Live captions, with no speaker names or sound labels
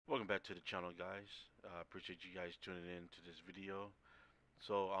back to the channel, guys. Appreciate you guys tuning in to this video.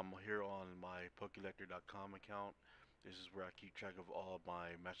 So I'm here on my Pokelector.com account. This is where I keep track of all of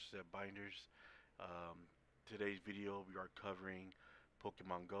my master set binders. Um, Today's video we are covering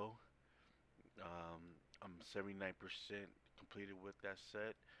Pokemon Go. I'm 79% completed with that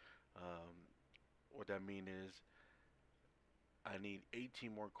set. Um, what that means is I need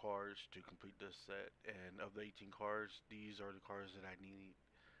 18 more cards to complete this set, and of the 18 cards, these are the cards that I need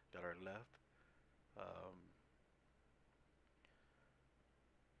that are left. Um,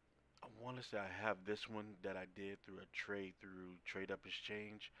 I want to say I have this one that I did through a trade through Trade Up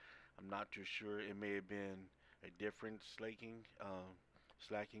Exchange. I'm not too sure. It may have been a different slacking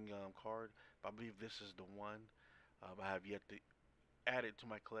card, but I believe this is the one. I have yet to add it to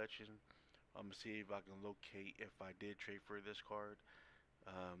my collection. I'm gonna see if I can locate if I did trade for this card.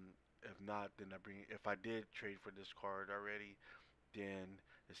 If not, then if I did trade for this card already, then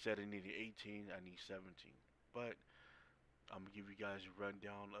instead of needing 18, I need 17. But I'm gonna give you guys a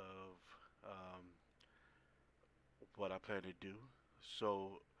rundown of um, what I plan to do.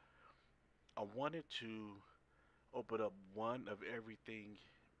 So I wanted to open up one of every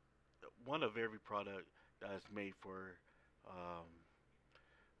product that is made for um,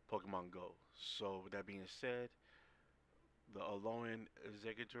 Pokemon Go. So with that being said, the Alolan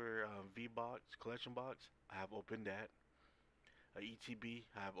Exeggutor V box collection box, I have opened that. ETB,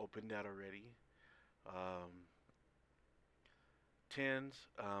 I have opened that already. Um, Tens,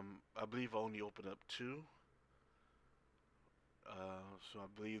 I believe I only opened up two. So I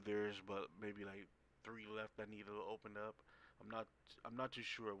believe there's but maybe like three left I need to open up. I'm not I'm not too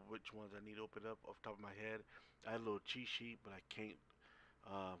sure which ones I need to open up off the top of my head. I had a little cheat sheet, but I can't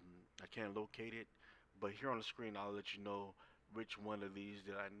locate it. But here on the screen, I'll let you know which one of these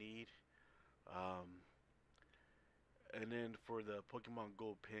that I need. Um, and then for the Pokemon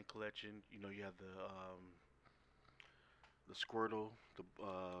Go Pin collection, you know, you have the Squirtle, the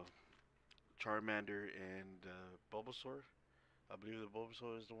Charmander, and Bulbasaur. I believe the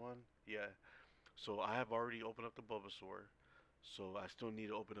Bulbasaur is the one. Yeah. So I have already opened up the Bulbasaur. So I still need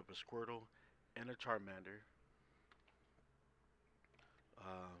to open up a Squirtle and a Charmander.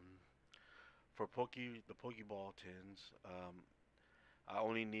 Um, for the Pokeball tins, I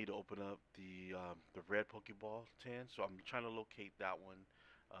only need to open up the red Pokeball tin. So I'm trying to locate that one,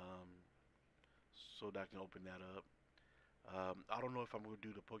 um, so that I can open that up. I don't know if I'm gonna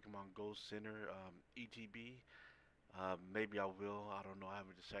do the Pokemon Go Center ETB. Maybe I will. I don't know. I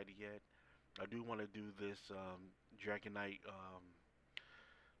haven't decided yet. I do want to do this Dragonite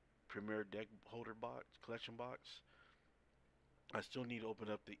Premier deck holder box collection box. I still need to open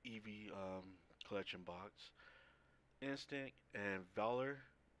up the Eevee collection box. Instinct and Valor,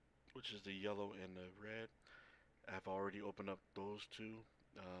 which is the yellow and the red. I've already opened up those two.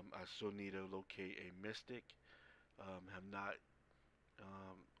 I still need to locate a Mystic. Have not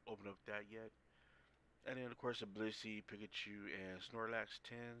opened up that yet. And then of course the Blissey, Pikachu, and Snorlax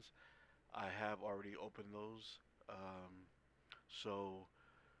tins. I have already opened those. Um, so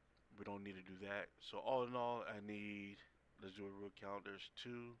we don't need to do that. So all in all, I need, let's do a real count. There's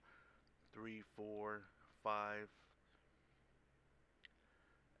 2, 3, 4, 5,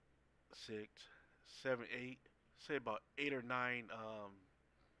 6, 7, 8. Say about 8 or 9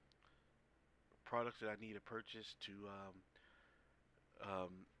 products that I need to purchase um,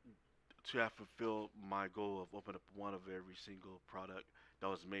 to have fulfilled my goal of opening up one of every single product that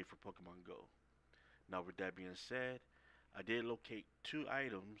was made for Pokemon Go. Now, with that being said, I did locate 2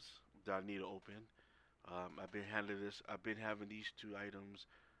 items that I need to open. I've been having these 2 items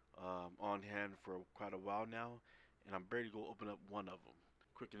on hand for quite a while now, and I'm ready to go open up one of them.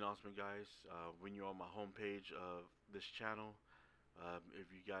 Quick announcement, guys. When you're on my homepage of this channel, if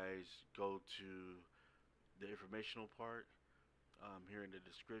you guys go to the informational part, here in the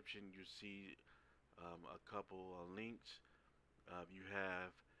description, you see a couple of links. You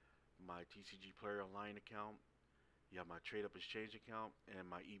have my TCG Player Online account, you have my Trade Up Exchange account, and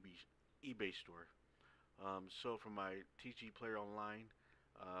my eBay store. So for my TCG Player Online,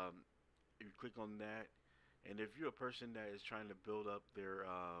 if you click on that, and if you're a person that is trying to build up their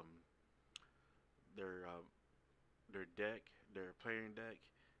their deck, their playing deck,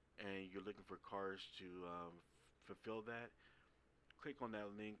 and you're looking for cards to fulfill that, click on that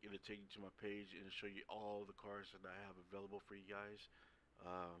link. It'll take you to my page and it'll show you all the cards that I have available for you guys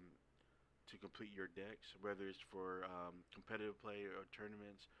um, to complete your decks, whether it's for competitive play or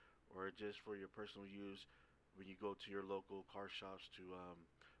tournaments, or just for your personal use when you go to your local card shops to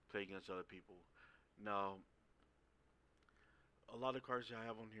play against other people. Now, a lot of cards that I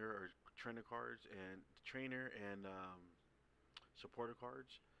have on here are trainer cards and supporter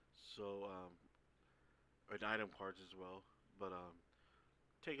cards. So, and item cards as well. But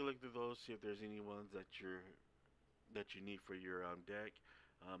take a look through those, see if there's any ones that you need for your deck.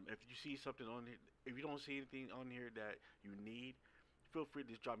 If you see something on it, if you don't see anything on here that you need, feel free to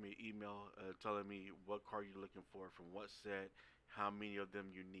just drop me an email telling me what card you're looking for from what set, how many of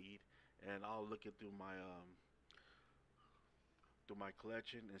them you need, and I'll look it through my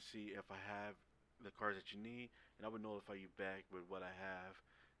collection and see if I have the cards that you need, and I will notify you back with what I have,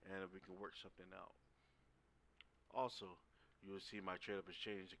 and if we can work something out. Also, you will see my Trade Up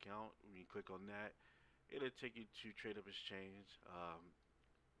Exchange account. When you click on that, it'll take you to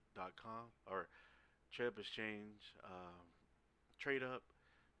tradeupexchange.com or Trade Up Exchange Trade Up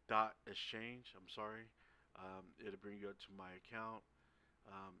dot exchange. I'm sorry. It'll bring you up to my account.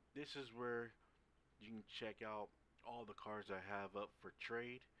 This is where you can check out all the cards I have up for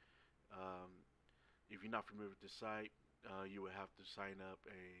trade. Um, if you're not familiar with the site, you would have to sign up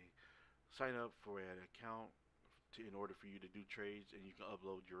for an account in order for you to do trades, and you can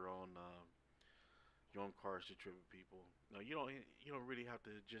upload your own cards to trade with people. Now you don't really have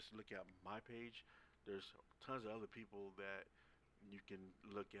to just look at my page. There's tons of other people that you can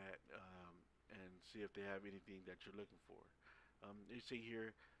look at and see if they have anything that you're looking for. You see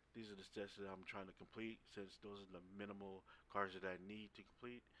here, these are the steps that I'm trying to complete since those are the minimal cards that I need to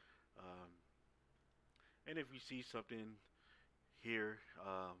complete. Um, and if you see something here,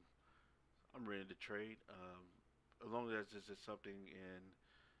 I'm ready to trade. As long as this is something in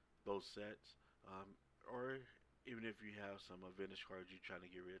those sets, or even if you have some vintage cards you're trying to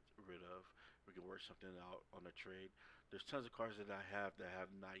get rid of, we can work something out on a trade. There's tons of cards that I have that have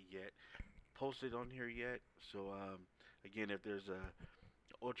not yet posted on here yet. So again, if there's a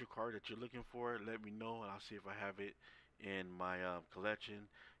ultra card that you're looking for, let me know and I'll see if I have it in my collection.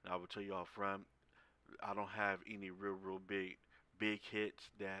 And I will tell you all front, I don't have any real big hits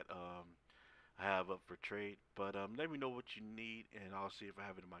that I have up for trade. But let me know what you need and I'll see if I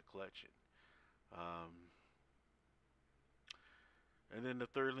have it in my collection. Um, and then the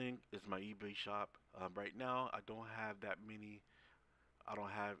third link is my eBay shop. Right now, I don't have that many. I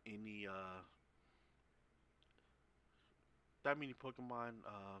don't have any that many Pokemon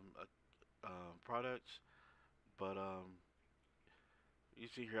products, but you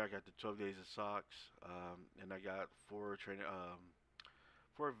see here I got the 12 Days of Socks, and I got four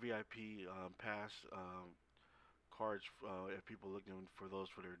VIP pass cards if people looking for those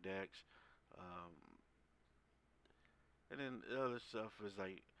for their decks. Um, and then the other stuff is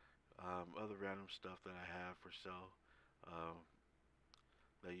like other random stuff that I have for sale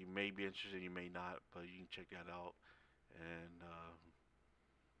that you may be interested in, you may not, but you can check that out. And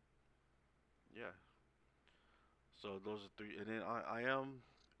yeah, so those are three. And then I am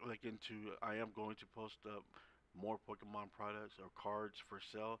going to post up more Pokemon products or cards for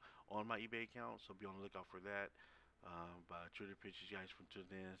sale on my eBay account, so be on the lookout for that. But I truly appreciate you guys for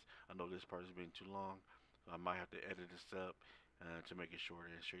tuning in. I know this part has been too long, so I might have to edit this up to make it shorter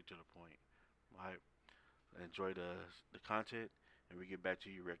and straight to the point. All right, enjoy the content, and we get back to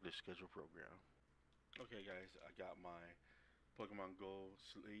your regular scheduled program. Okay, guys, I got my Pokemon Go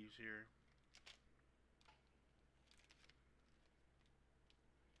sleeves here.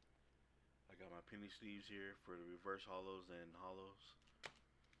 I got my penny sleeves here for the reverse hollows and hollows.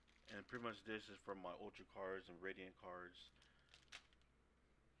 And pretty much this is for my ultra cards and radiant cards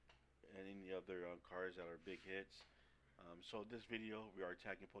and any other cards that are big hits. So this video we are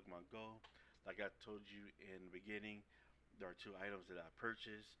attacking Pokemon Go. Like I told you in the beginning, there are two items that I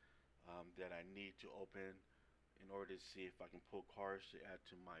purchased that I need to open in order to see if I can pull cards to add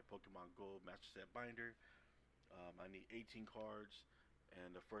to my Pokemon Go Master Set Binder. I need 18 cards,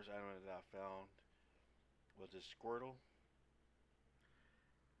 and the first item that I found was a Squirtle.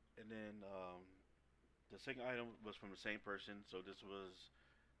 And then the second item was from the same person, so this was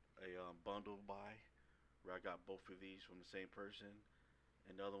a bundle buy where I got both of these from the same person.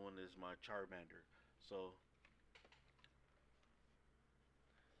 And the other one is my Charmander. So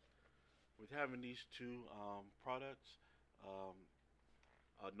with having these two products, um,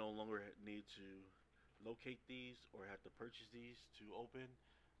 I no longer need to locate these or have to purchase these to open.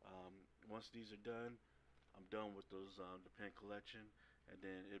 Once these are done, I'm done with those the pen collection, and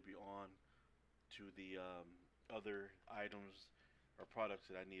then it'll be on to the other items or products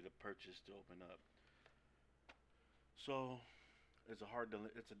that I need to purchase to open up. So it's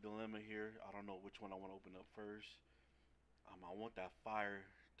a dilemma here. I don't know which one I want to open up first. I want that fire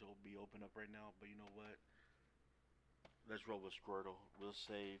to be open up right now, but you know what? Let's roll with Squirtle. We'll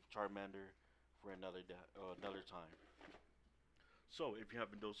save Charmander for another time. So if you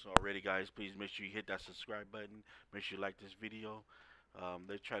haven't done so already, guys, please make sure you hit that subscribe button. Make sure you like this video.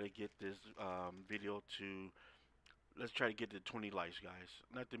 They try to get this video to, let's try to get to 20 likes, guys.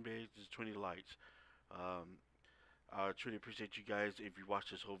 Nothing big, just 20 likes. Um, I truly appreciate you guys if you watch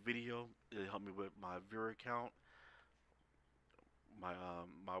this whole video. It helped me with my viewer count, my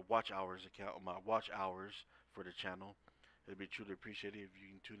watch hours account, my watch hours for the channel. It'd be truly appreciated if you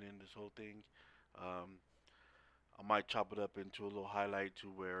can tune in this whole thing. Um, I might chop it up into a little highlight to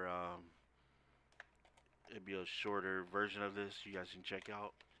where it'd be a shorter version of this you guys can check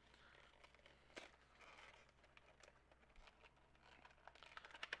out.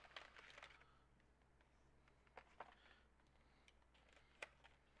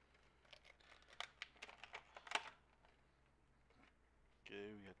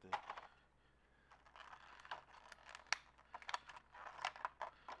 Okay, we got the,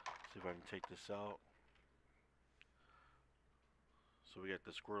 see if I can take this out. So we got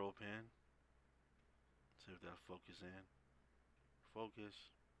the Squirtle pen. See if that'll focus in. Focus.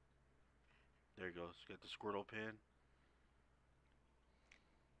 There it goes. Got the Squirtle pen.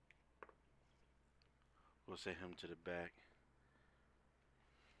 We'll set him to the back.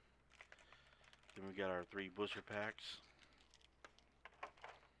 Then we got our 3 booster packs.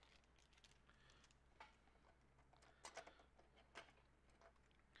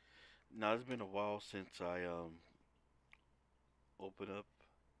 Now it's been a while since I opened up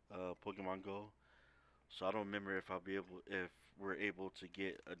Pokemon Go, so I don't remember if we're able to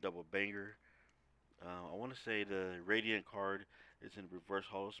get a double banger. I want to say the Radiant card is in reverse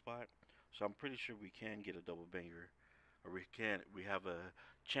holo spot, so I'm pretty sure we can get a double banger, or we have a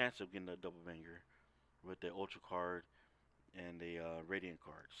chance of getting a double banger with the Ultra card and the Radiant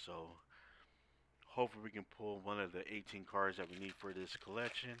card. So hopefully we can pull one of the 18 cards that we need for this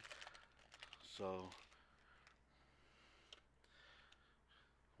collection. So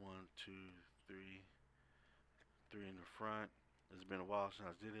 1, 2, 3, 3 in the front. It's been a while since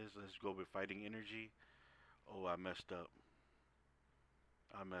I did this. Let's go with Fighting Energy. Oh, I messed up.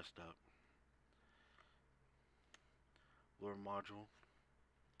 Lure Module.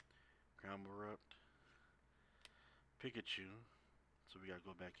 Ground Erupt. Pikachu. So we gotta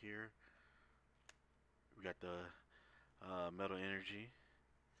go back here. We got the Metal Energy.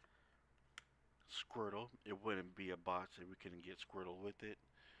 Squirtle. It wouldn't be a box if we couldn't get Squirtle with it.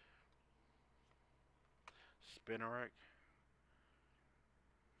 Spinarak.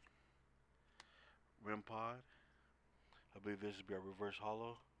 Rimpod. I believe this would be a reverse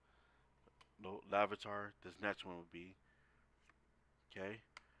holo. No, Lavatar. This next one would be. Okay.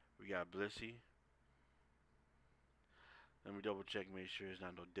 We got Blissey. Let me double check, make sure there's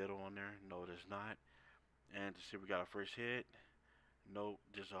not no Ditto on there. No, there's not. And to see if we got our first hit. Nope,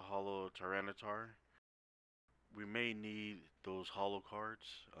 just a holo Tyranitar. We may need those holo cards.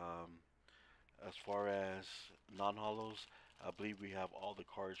 As far as non-holos, I believe we have all the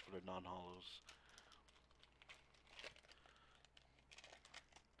cards for the non-holos.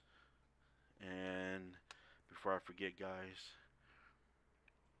 And before I forget, guys,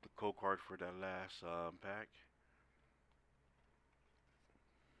 the code card for that last pack.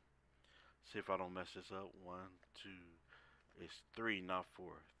 See if I don't mess this up. 1, 2, it's 3, not 4.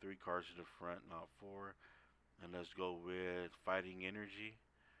 3 cards to the front, not 4. And let's go with Fighting Energy.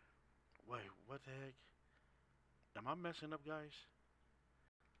 Wait, what the heck? Am I messing up, guys?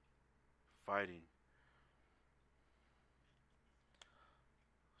 Fighting.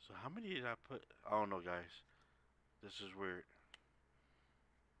 So how many did I put? I don't know, guys. This is weird.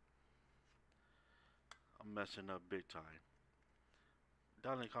 I'm messing up big time.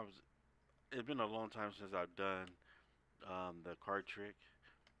 Down in the comments, it's been a long time since I've done the card trick.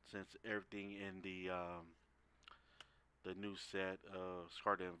 Since everything in the new set of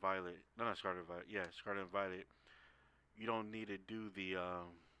Scarlet and Violet, no, not Scarlet and Violet, yeah, Scarlet and Violet, you don't need to do the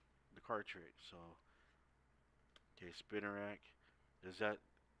card trick. So, okay, Spinarak, is that,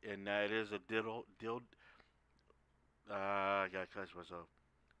 and that is a I gotta catch myself.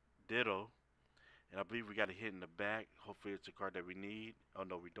 Ditto, and I believe we got a hit in the back. Hopefully it's a card that we need. Oh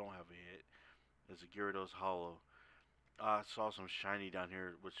no, we don't have a hit. It's a Gyarados Hollow. I saw some shiny down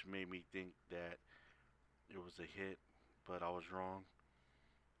here, which made me think that it was a hit, but I was wrong.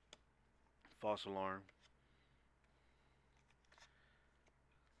 False alarm.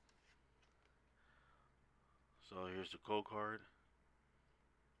 So here's the code card.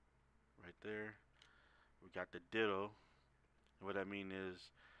 Right there. We got the Ditto. And what I mean is,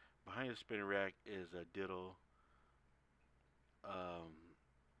 behind the spinning rack is a Ditto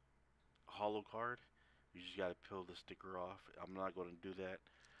hollow card. You just gotta peel the sticker off. I'm not gonna do that.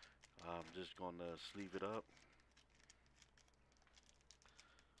 I'm just gonna sleeve it up.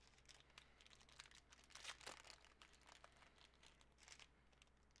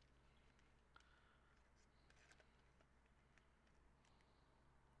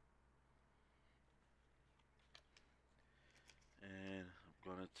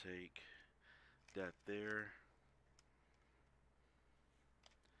 take that there.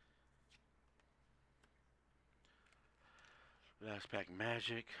 Last pack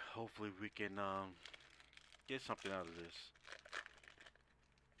magic. Hopefully we can get something out of this.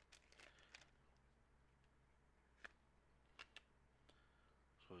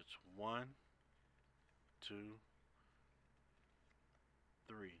 So it's 1, 2,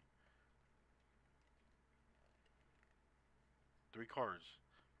 3. 3 cards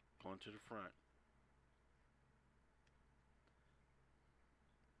going to the front.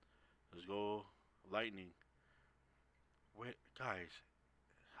 Let's go lightning. Wait, guys,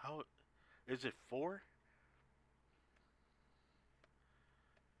 how is it 4?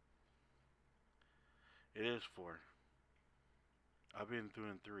 It is 4. I've been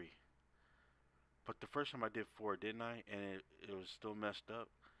doing 3. But the first time I did 4, didn't I? And it was still messed up.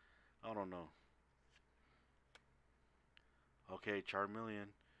 I don't know. Okay, Charmeleon.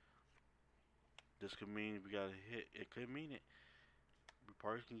 This could mean we got a hit. It could mean it. We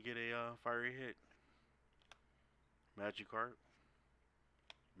probably can get a fiery hit. Magikarp.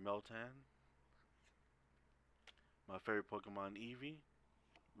 Meltan. My favorite Pokemon, Eevee.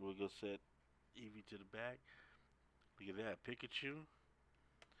 We'll go set Eevee to the back. Look at that, Pikachu.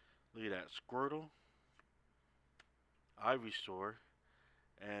 Look at that, Squirtle. Ivysaur.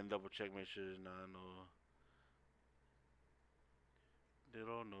 And double check, make sure there's not no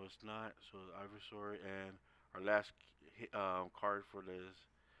Ditto. No, it's not. So Ivysaur, and our last card for this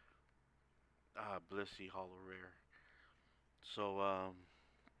Blissey Hollow Rare. So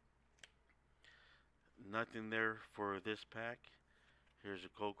nothing there for this pack. Here's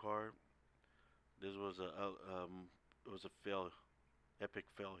a code card. This was it was a fail, epic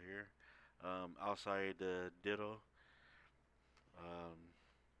fail here. Outside the Ditto, um,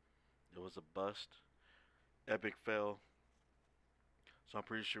 it was a bust, epic fail. So I'm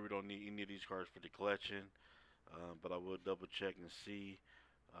pretty sure we don't need any of these cards for the collection. But I will double check and see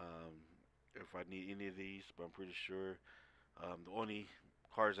um, if I need any of these. But I'm pretty sure the only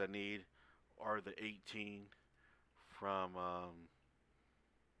cards I need are the 18 from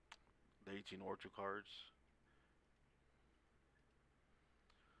the 18 Orchard cards.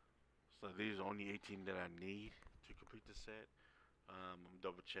 So these are only 18 that I need to complete the set. I'm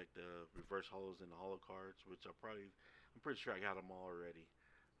double check the reverse hollows and the hollow cards, which I'm pretty sure I got them all already.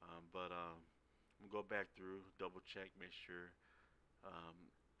 But I'm gonna go back through, double check, make sure um,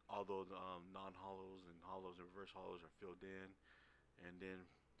 all those non-hollows and hollows and reverse hollows are filled in, and then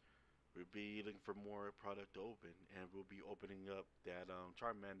we'll be looking for more product to open, and we'll be opening up that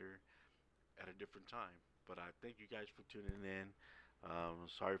Charmander at a different time. But I thank you guys for tuning in.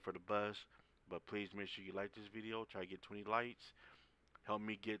 Sorry for the buzz, but please make sure you like this video. Try to get 20 likes. Help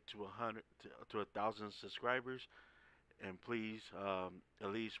me get to 1,000 subscribers, and please at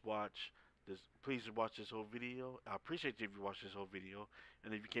least watch this. Please watch this whole video. I appreciate you if you watch this whole video,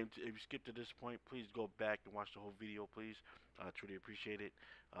 and if you skipped to this point, please go back and watch the whole video, please. I truly appreciate it.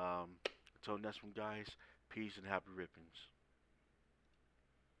 Until next one, guys. Peace and happy rippings.